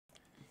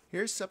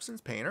Here's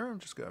Substance Painter. I'm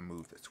just going to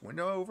move this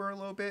window over a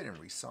little bit and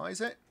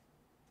resize it.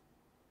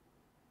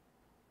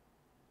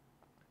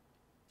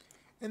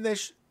 And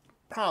this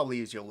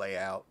probably is your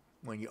layout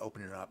when you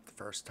open it up the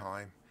first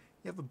time.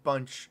 You have a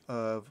bunch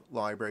of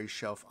library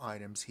shelf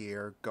items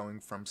here going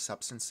from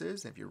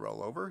substances. If you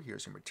roll over,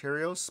 here's your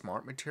materials,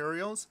 smart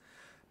materials,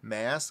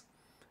 mask,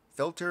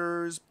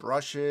 filters,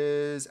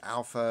 brushes,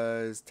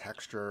 alphas,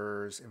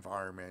 textures,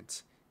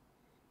 environment,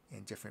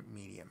 and different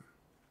medium.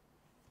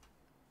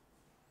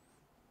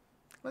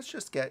 Let's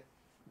just get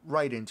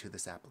right into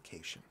this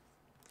application.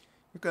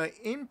 You're going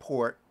to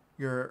import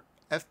your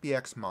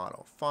FBX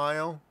model.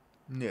 File,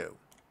 New.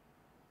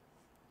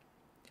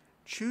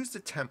 Choose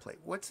the template.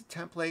 What's a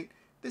template?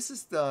 This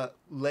is the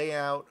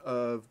layout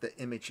of the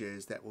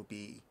images that will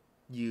be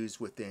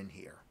used within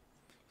here.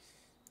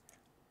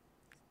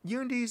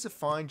 Unity is a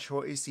fine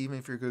choice even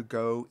if you're going to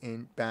go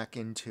back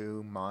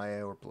into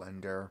Maya or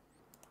Blender.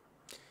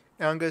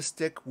 And I'm going to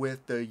stick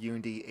with the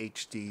Unity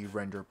HD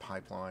render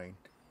pipeline,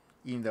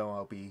 even though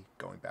I'll be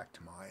going back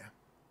to Maya.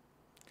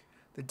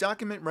 The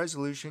document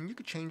resolution, you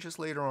could change this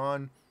later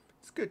on.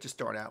 It's good to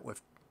start out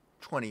with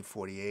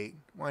 2048.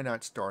 Why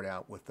not start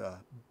out with a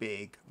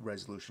big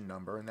resolution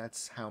number, and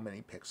that's how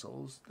many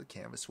pixels the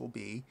canvas will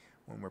be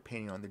when we're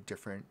painting on the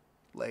different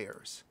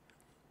layers.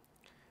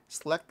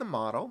 Select the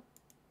model,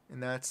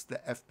 and that's the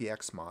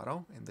FBX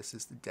model, and this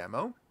is the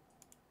demo.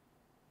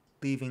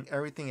 Leaving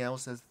everything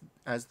else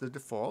as the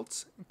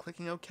defaults and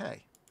clicking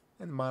OK,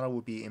 and the model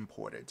will be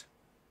imported.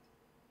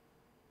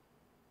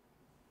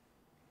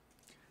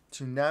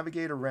 To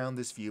navigate around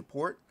this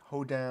viewport,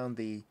 hold down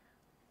the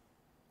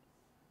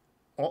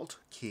Alt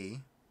key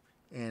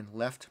and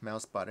left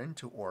mouse button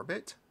to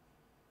orbit.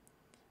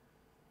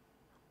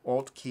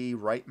 Alt key,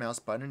 right mouse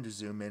button to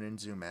zoom in and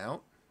zoom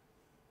out.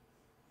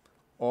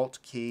 Alt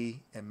key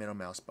and middle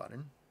mouse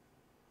button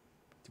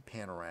to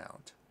pan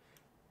around.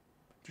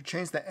 To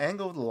change the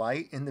angle of the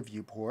light in the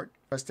viewport,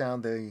 press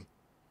down the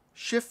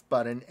Shift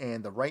button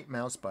and the right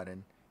mouse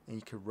button, and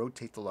you can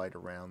rotate the light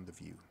around the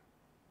view.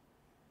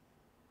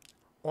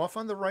 Off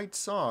on the right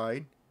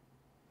side,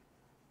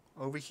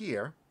 over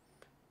here,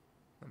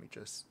 let me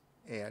just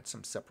add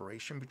some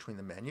separation between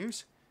the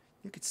menus.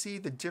 You can see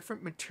the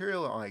different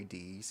material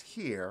IDs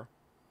here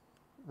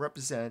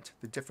represent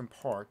the different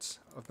parts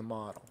of the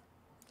model.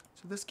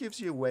 So this gives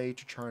you a way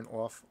to turn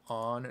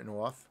on and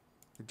off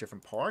the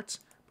different parts,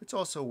 but it's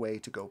also a way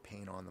to go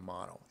paint on the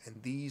model.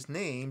 And these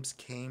names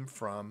came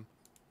from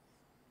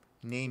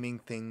naming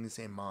things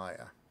in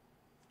Maya.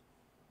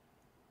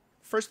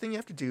 First thing you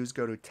have to do is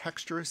go to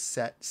Texture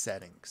Set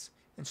Settings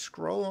and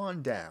scroll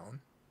on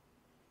down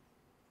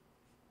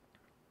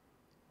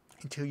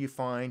until you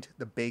find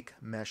the Bake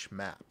Mesh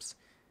Maps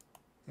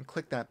and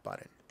click that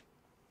button.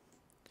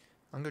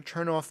 I'm going to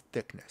turn off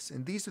thickness,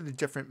 and these are the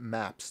different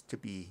maps to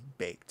be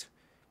baked.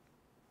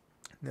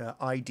 The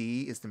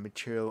ID is the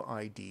material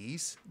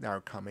IDs that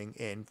are coming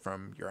in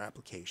from your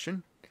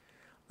application.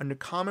 Under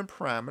common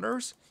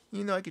parameters,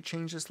 even though I could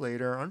change this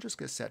later, I'm just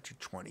going to set to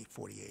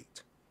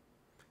 2048.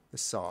 The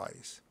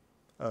size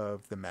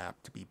of the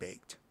map to be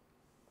baked.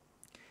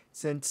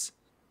 Since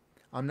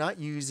I'm not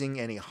using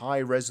any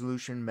high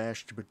resolution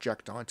mesh to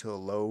project onto a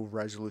low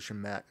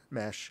resolution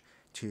mesh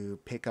to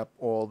pick up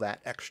all that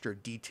extra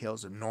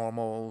details of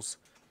normals,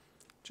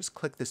 just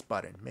click this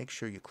button. Make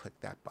sure you click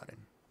that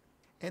button.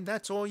 And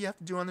that's all you have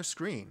to do on the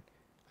screen.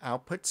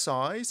 Output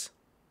size,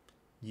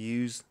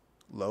 use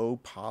low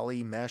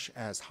poly mesh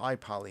as high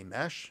poly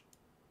mesh.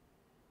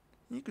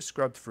 You can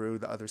scrub through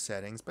the other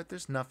settings, but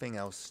there's nothing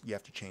else you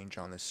have to change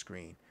on this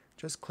screen.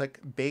 Just click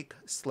Bake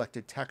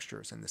Selected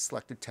Textures, and the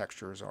selected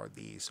textures are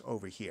these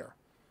over here.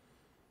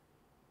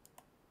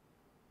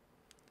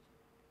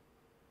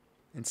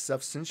 And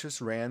Substance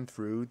just ran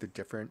through the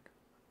different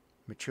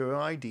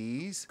material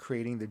IDs,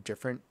 creating the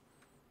different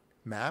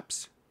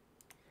maps.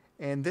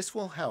 And this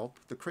will help.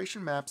 The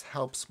creation maps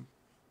helps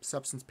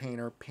Substance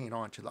Painter paint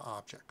onto the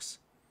objects.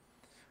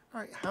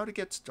 All right, how to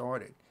get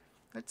started.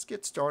 Let's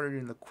get started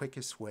in the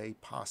quickest way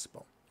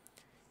possible.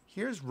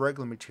 Here's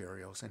regular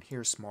materials and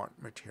here's smart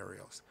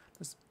materials.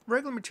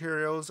 Regular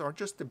materials are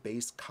just the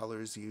base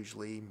colors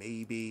usually,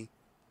 maybe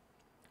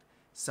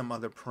some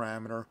other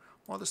parameter,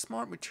 while the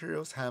smart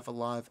materials have a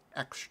lot of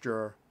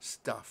extra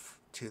stuff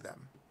to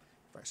them.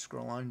 If I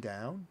scroll on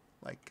down,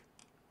 like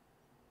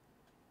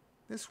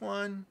this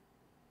one,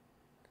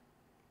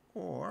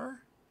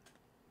 or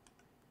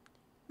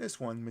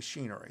this one,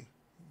 machinery.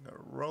 I'm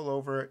going to roll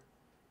over it,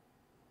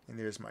 and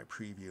there's my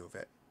preview of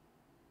it.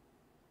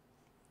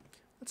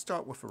 Let's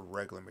start with a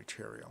regular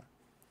material.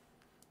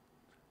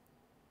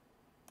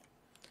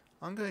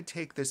 I'm going to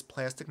take this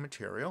plastic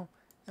material,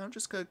 and I'm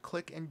just going to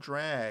click and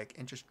drag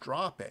and just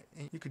drop it.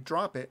 And you could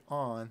drop it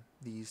on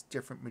these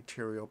different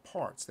material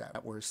parts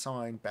that were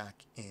assigned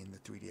back in the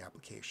 3D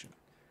application.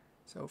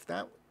 So if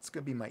that's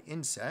going to be my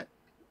inset,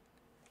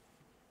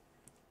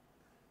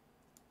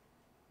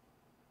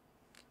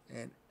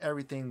 and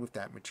everything with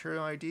that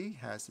material ID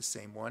has the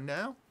same one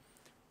now.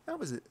 That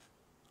was an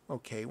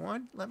okay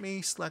one. Let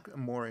me select a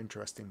more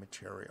interesting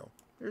material.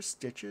 There's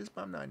stitches,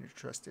 but I'm not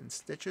interested in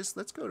stitches.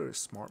 Let's go to the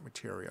Smart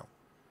Material.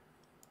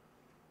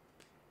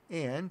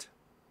 And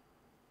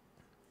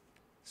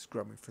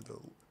scrubbing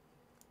through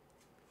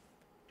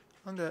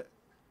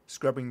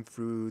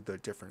the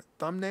different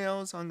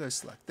thumbnails. I'm going to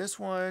select this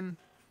one.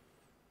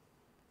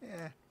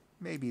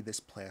 Maybe this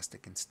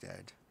plastic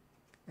instead.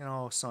 And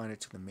I'll assign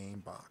it to the main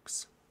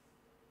box.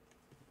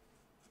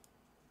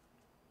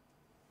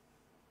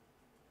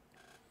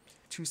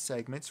 Two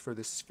segments for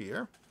the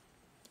sphere.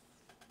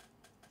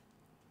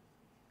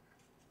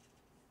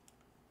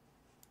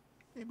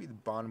 Maybe the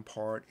bottom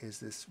part is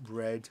this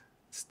red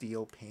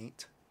steel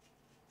paint.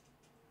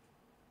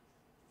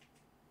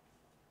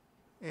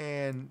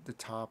 And the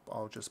top,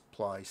 I'll just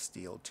apply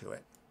steel to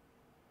it.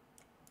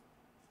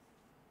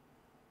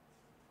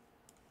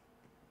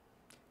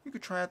 You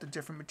could try out the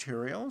different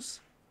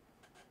materials.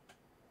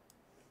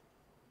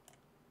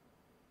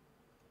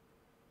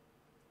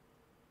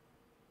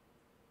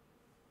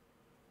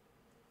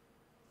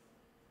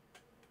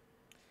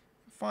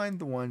 Find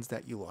the ones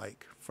that you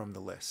like from the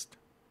list.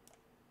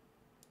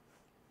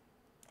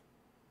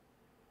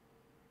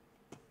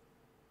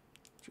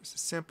 Just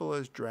as simple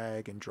as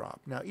drag and drop.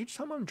 Now each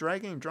time I'm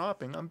dragging and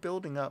dropping, I'm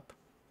building up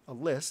a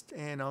list,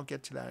 and I'll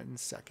get to that in a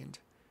second.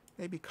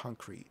 Maybe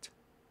concrete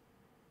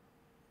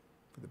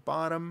for the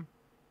bottom,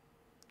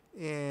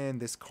 and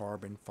this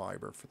carbon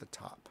fiber for the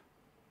top.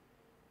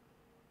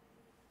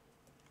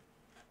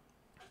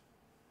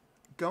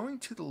 Going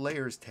to the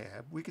Layers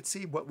tab, we could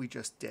see what we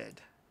just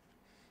did.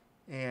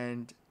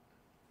 And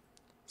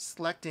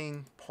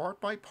selecting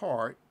part by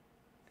part,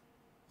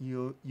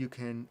 you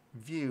can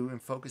view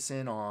and focus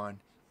in on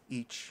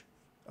each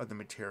of the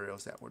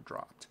materials that were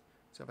dropped.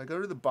 So if I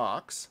go to the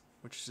box,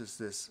 which is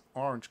this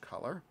orange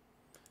color,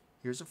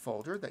 here's a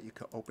folder that you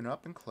can open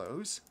up and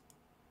close.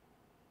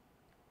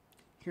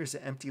 Here's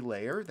an empty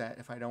layer that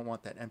if I don't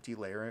want that empty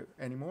layer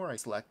anymore, I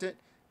select it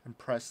and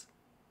press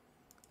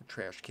the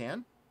trash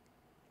can.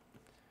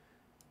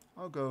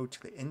 I'll go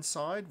to the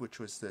inside, which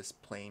was this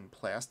plain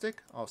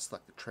plastic. I'll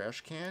select the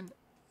trash can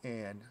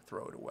and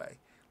throw it away.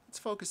 Let's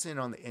focus in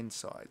on the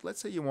inside.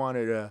 Let's say you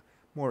wanted a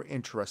more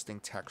interesting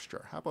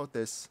texture. How about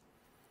this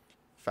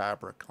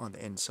fabric on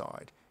the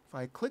inside? If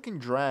I click and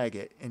drag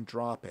it and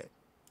drop it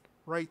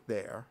right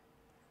there,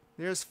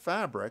 there's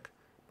fabric,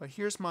 but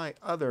here's my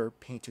other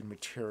painted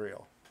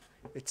material.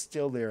 It's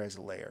still there as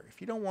a layer.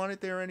 If you don't want it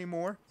there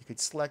anymore, you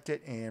could select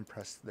it and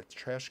press the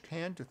trash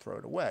can to throw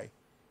it away.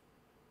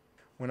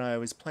 When I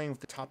was playing with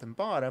the top and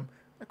bottom,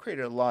 I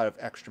created a lot of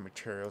extra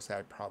materials that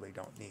I probably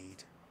don't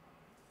need.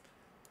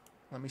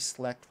 Let me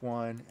select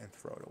one and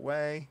throw it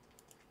away.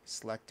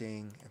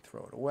 Selecting and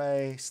throw it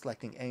away.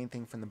 Selecting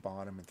anything from the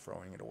bottom and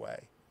throwing it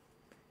away.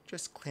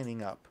 Just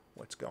cleaning up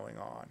what's going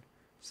on.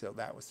 So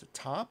that was the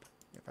top.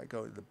 If I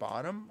go to the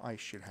bottom, I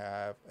should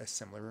have a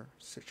similar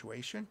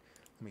situation.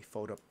 Let me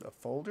fold up the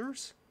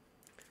folders.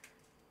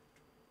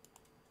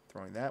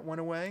 Throwing that one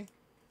away.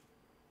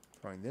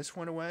 Throwing this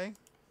one away.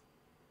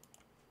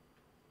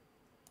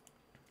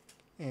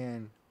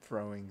 And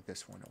throwing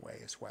this one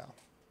away as well.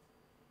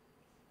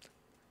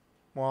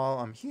 While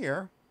I'm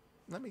here,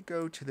 let me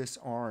go to this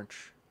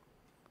orange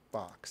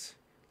box.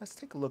 Let's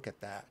take a look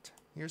at that.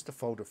 Here's the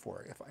folder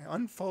for it. If I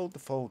unfold the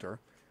folder,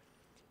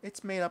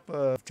 it's made up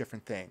of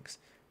different things.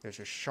 There's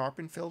a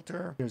sharpen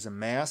filter, there's a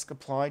mask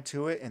applied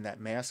to it, and that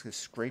mask is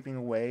scraping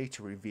away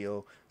to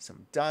reveal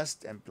some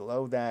dust, and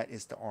below that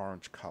is the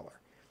orange color.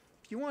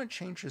 If you want to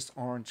change this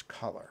orange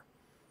color,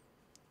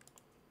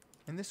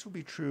 and this will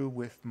be true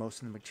with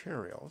most of the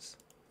materials,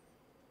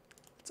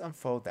 let's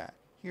unfold that.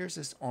 Here's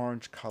this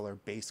orange color,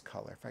 base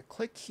color. If I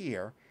click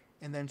here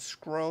and then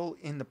scroll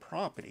in the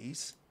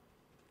properties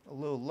a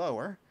little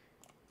lower,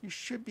 you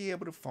should be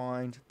able to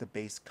find the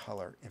base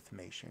color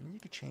information. You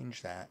could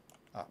change that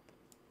up.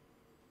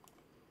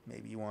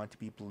 Maybe you want it to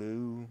be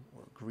blue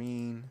or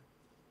green.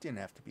 Didn't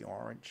have to be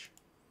orange.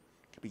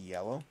 It could be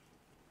yellow.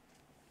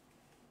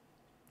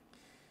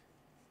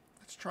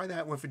 Let's try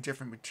that with a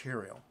different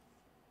material.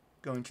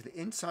 Going to the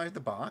inside of the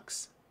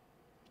box,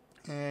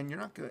 and you're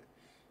not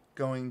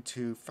going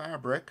to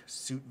fabric,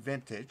 suit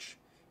vintage.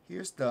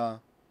 Here's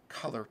the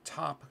color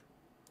top.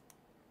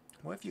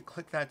 What if you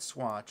click that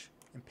swatch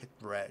and pick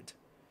red?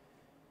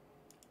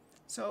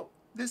 So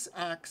this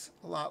acts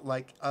a lot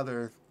like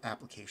other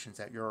applications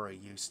that you're already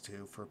used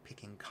to for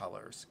picking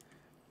colors.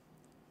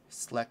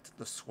 Select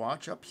the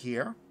swatch up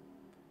here,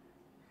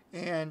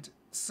 and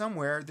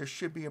somewhere there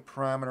should be a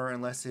parameter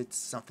unless it's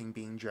something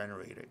being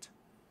generated.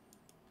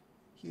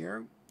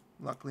 Here,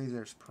 luckily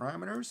there's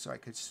parameters, so I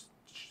could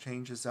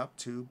change this up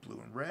to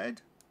blue and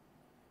red.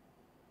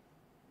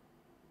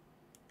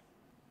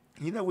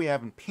 Even though we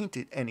haven't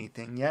painted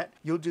anything yet,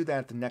 you'll do that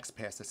at the next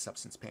pass at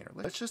Substance Painter.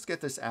 Let's just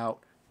get this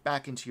out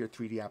back into your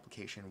 3D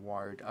application,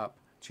 wired up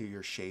to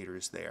your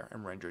shaders there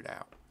and rendered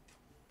out.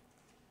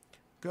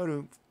 Go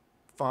to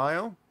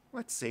File.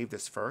 Let's save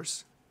this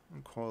first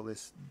and call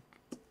this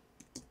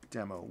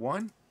Demo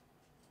 1.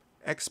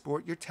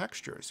 Export your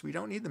textures. We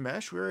don't need the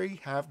mesh. We already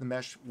have the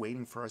mesh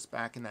waiting for us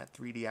back in that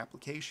 3D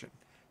application.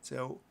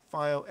 So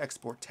File,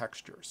 Export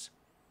Textures.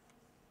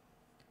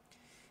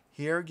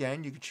 Here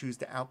again, you can choose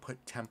the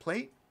output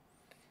template.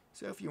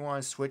 So if you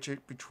want to switch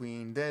it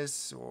between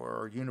this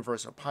or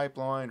universal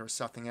pipeline or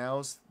something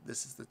else,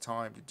 this is the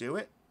time to do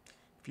it.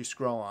 If you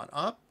scroll on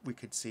up, we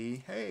could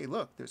see, hey,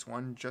 look, there's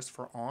one just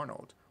for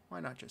Arnold. Why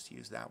not just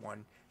use that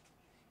one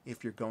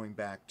if you're going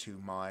back to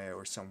Maya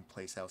or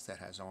someplace else that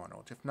has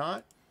Arnold? If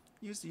not,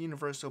 use the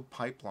universal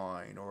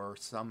pipeline or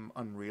some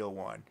Unreal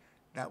one.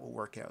 That will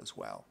work out as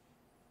well.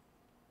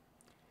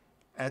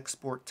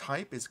 Export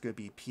type is going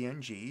to be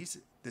PNGs.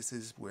 This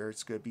is where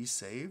it's going to be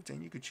saved,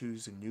 and you could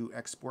choose a new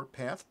export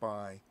path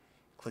by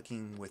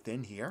clicking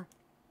within here,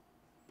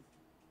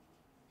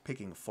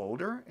 picking a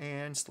folder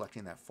and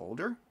selecting that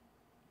folder.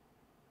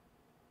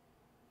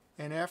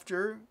 And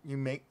after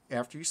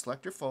you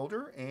select your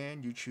folder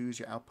and you choose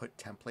your output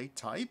template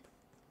type,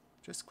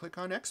 just click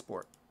on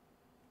export.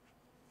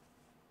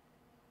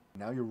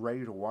 Now you're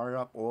ready to wire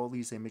up all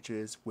these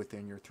images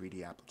within your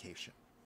 3D application.